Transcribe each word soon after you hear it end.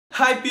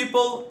Hi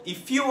people,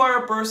 if you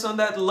are a person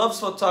that loves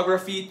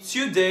photography,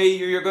 today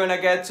you're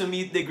gonna get to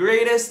meet the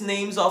greatest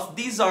names of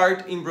this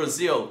art in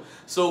Brazil.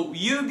 So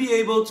you'll be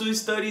able to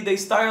study the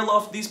style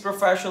of these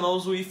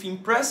professionals with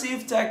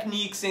impressive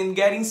techniques and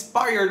get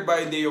inspired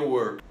by their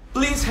work.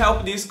 Please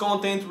help this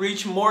content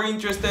reach more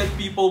interested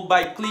people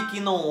by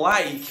clicking on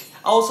like.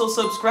 Also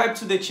subscribe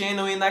to the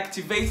channel and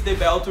activate the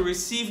bell to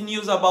receive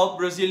news about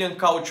Brazilian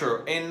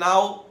culture. And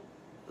now,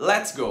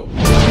 let's go!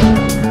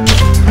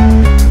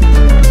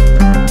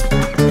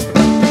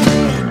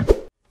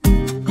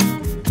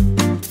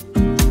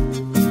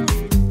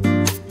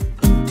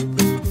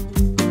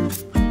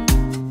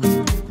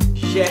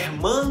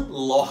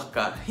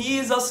 He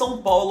is a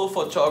São Paulo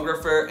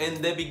photographer, and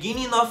the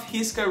beginning of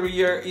his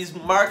career is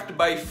marked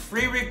by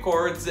free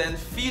records and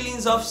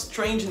feelings of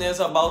strangeness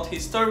about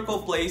historical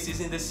places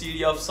in the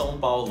city of São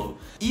Paulo.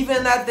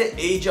 Even at the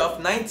age of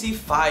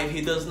 95,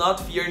 he does not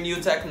fear new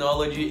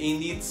technology,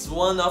 and it's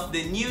one of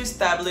the new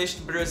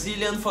established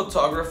Brazilian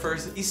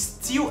photographers is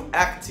still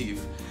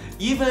active.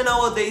 Even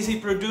nowadays he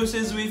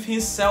produces with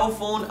his cell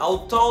phone,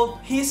 although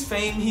his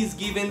fame is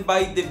given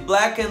by the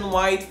black and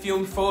white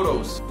film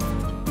photos.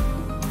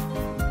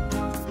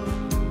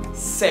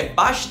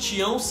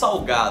 Sebastião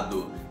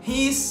Salgado.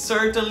 He is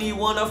certainly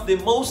one of the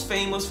most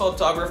famous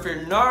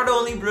photographers not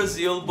only in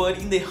Brazil but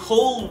in the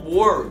whole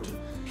world.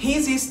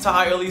 His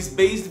style is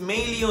based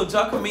mainly on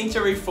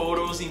documentary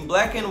photos in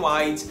black and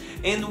white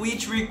and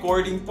which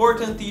record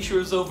important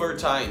issues over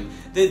time.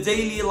 The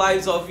daily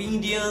lives of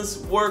Indians,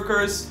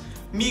 workers,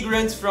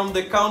 migrants from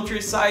the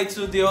countryside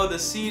to the other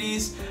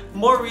cities,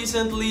 more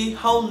recently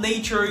how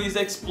nature is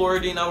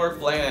explored in our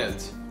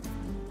planet.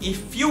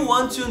 If you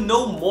want to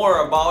know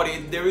more about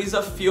it, there is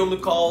a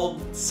film called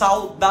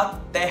Sal da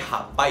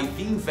Terra by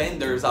Wim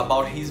Wenders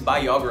about his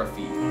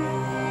biography.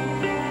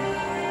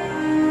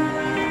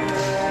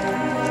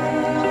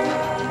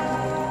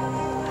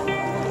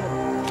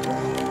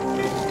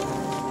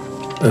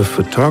 A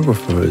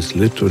photographer is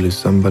literally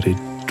somebody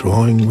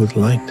drawing with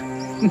light.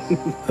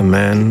 A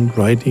man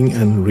writing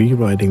and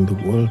rewriting the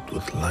world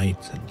with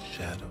lights and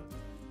shadows.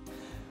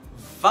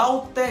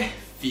 Walter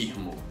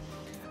Firmo.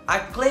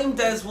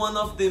 Acclaimed as one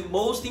of the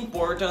most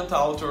important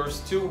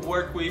authors to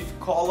work with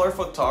color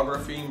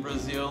photography in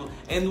Brazil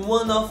and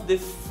one of the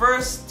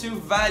first to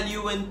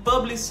value and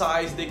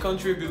publicize the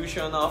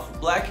contribution of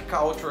black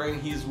culture in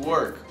his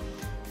work.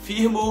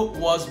 Firmo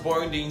was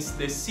born in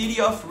the city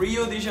of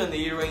Rio de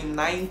Janeiro in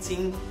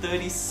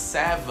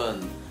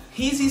 1937.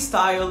 His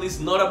style is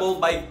notable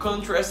by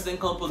contrast and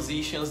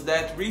compositions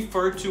that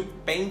refer to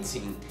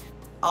painting.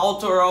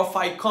 Author of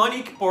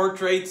iconic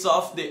portraits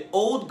of the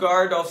old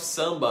guard of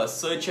samba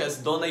such as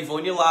Dona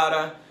Ivone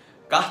Lara,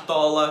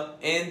 Cartola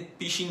and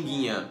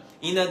Pixinguinha,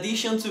 in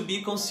addition to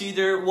be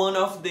considered one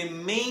of the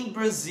main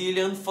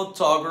Brazilian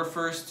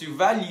photographers to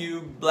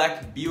value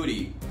black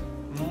beauty.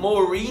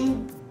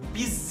 Maureen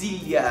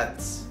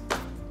Bizilhat.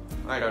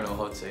 I don't know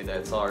how to say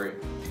that, sorry.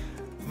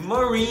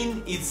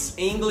 Maureen is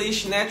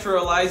English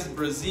naturalized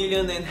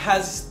Brazilian and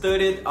has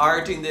studied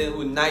art in the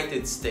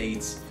United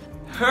States.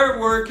 Her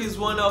work is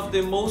one of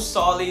the most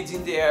solid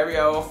in the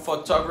area of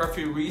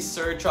photography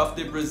research of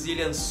the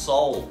Brazilian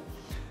soul,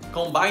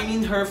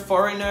 combining her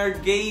foreigner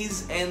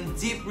gaze and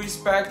deep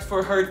respect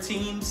for her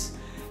themes,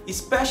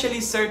 especially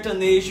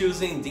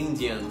sertanejos and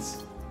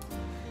Indians.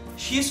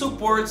 She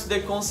supports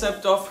the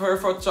concept of her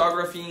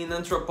photography in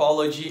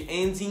anthropology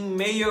and in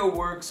major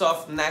works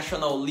of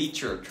national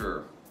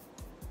literature.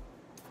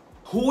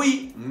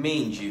 Rui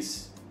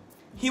Mendes.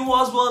 He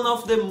was one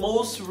of the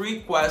most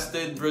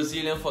requested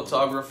Brazilian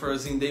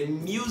photographers in the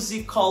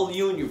musical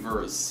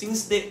universe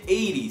since the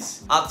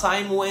 80s, a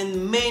time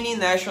when many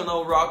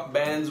national rock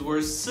bands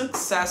were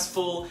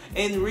successful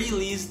and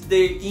released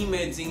their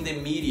image in the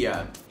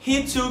media.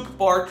 He took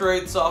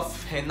portraits of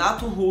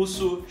Renato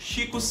Russo,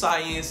 Chico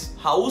Science,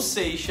 Raul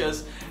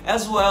Seixas,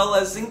 as well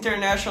as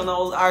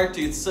international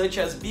artists such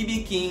as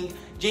B.B. King,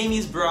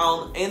 James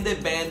Brown and the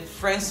band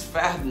Franz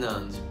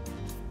Ferdinand.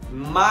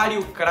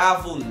 Mário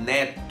Cravo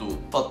Neto,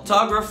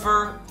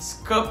 photographer,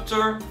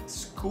 sculptor,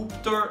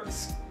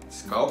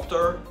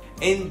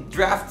 and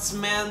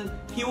draftsman.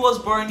 He was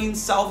born in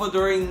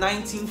Salvador in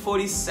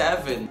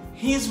 1947.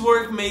 His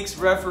work makes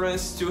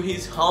reference to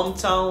his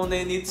hometown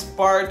and it's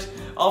part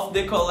of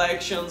the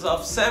collections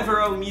of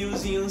several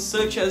museums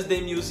such as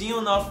the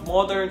Museum of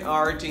Modern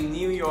Art in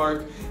New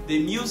York,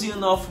 the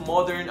Museum of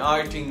Modern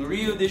Art in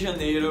Rio de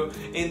Janeiro,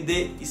 and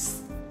the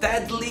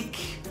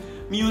Stedelijk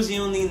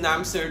Museum in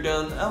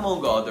Amsterdam,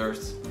 among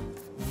others.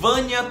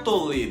 Vânia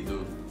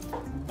Toledo.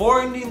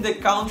 Born in the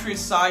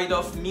countryside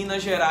of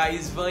Minas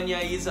Gerais,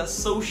 Vânia is a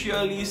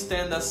socialist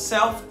and a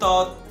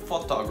self-taught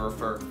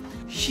photographer.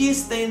 She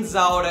stands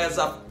out as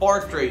a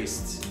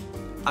portraitist,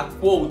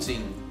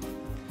 quoting,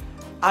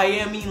 "I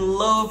am in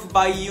love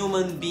by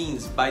human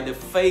beings, by the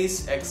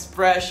face,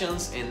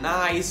 expressions and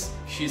eyes,"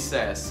 she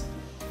says.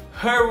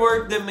 Her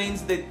work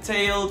demands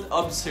detailed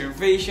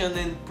observation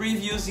and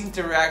previous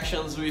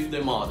interactions with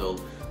the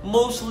model,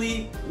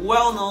 mostly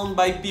well known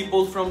by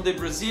people from the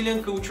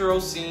Brazilian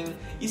cultural scene,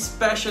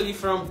 especially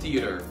from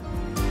theater.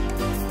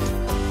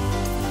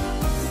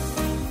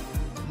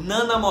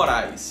 Nana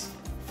Moraes,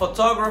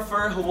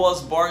 photographer who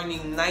was born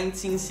in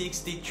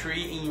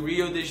 1963 in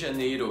Rio de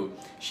Janeiro.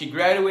 She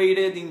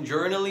graduated in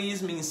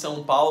journalism in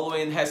São Paulo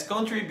and has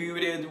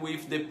contributed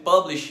with the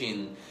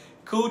publishing,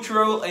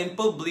 cultural and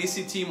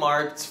publicity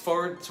markets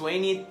for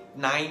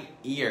 29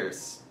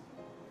 years.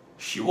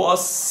 She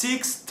was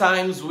 6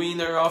 times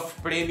winner of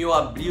Prêmio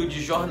Abril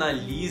de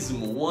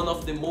Jornalismo, one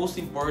of the most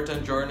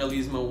important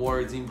journalism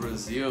awards in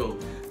Brazil,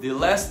 the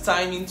last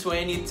time in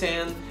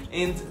 2010,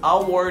 and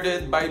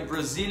awarded by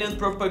Brazilian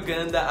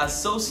Propaganda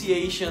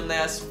Association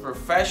as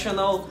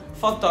Professional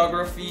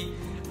Photography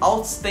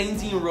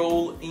Outstanding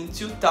Role in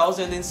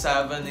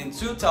 2007 and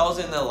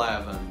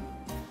 2011.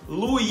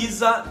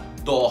 Luísa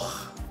Dor.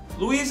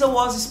 Luísa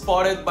was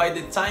spotted by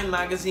the Time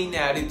magazine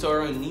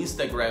editor on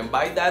Instagram.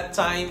 By that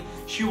time,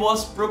 she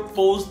was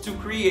proposed to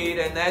create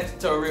an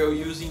editorial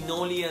using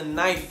only an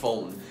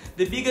iPhone.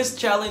 The biggest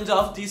challenge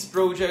of this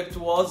project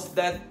was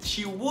that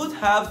she would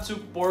have to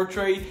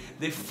portray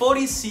the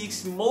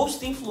 46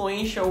 most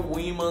influential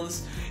women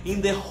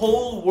in the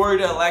whole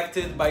world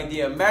elected by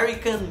the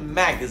American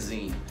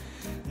magazine.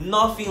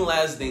 Nothing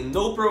less than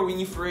Oprah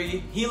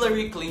Winfrey,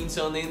 Hillary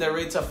Clinton and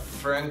Aretha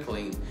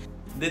Franklin.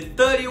 The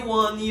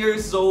 31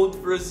 years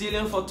old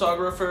Brazilian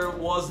photographer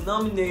was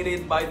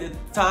nominated by the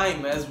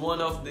Time as one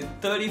of the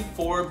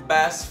 34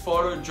 best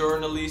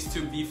photojournalists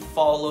to be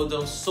followed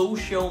on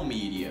social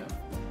media.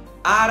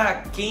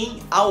 Araquém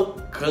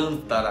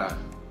Alcântara.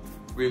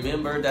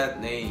 Remember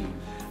that name.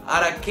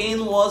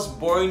 Araquém was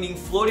born in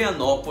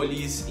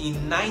Florianópolis in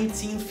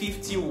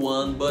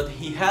 1951, but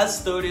he has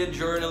studied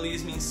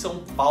journalism in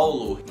São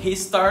Paulo. He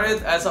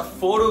started as a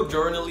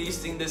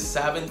photojournalist in the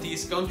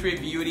 70s,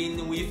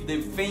 contributing with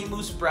the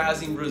famous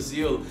press in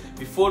Brazil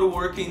before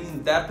working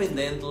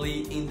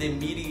independently in the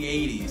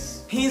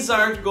mid-80s. His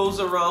art goes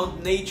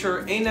around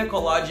nature and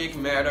ecologic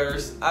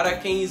matters.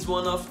 Araquém is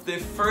one of the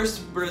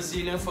first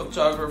Brazilian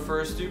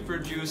photographers to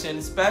produce a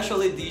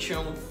special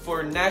edition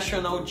for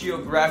National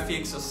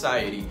Geographic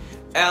Society,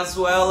 as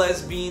well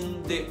as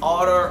being the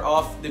author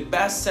of the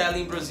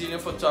best-selling Brazilian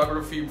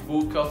photography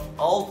book of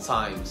all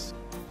times.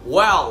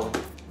 Well,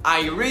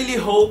 I really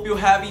hope you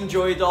have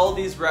enjoyed all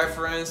these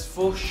references.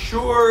 For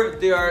sure,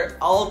 they are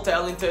all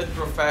talented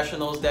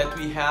professionals that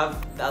we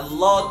have a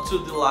lot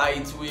to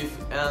delight with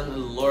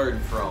and learn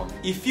from.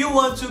 If you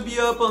want to be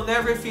up on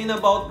everything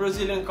about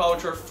Brazilian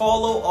culture,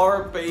 follow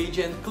our page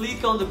and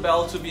click on the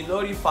bell to be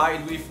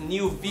notified with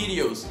new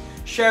videos.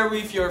 Share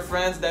with your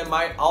friends that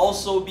might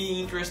also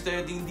be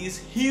interested in this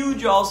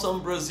huge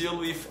awesome Brazil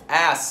with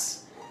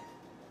us.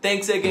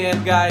 Thanks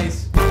again,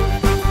 guys.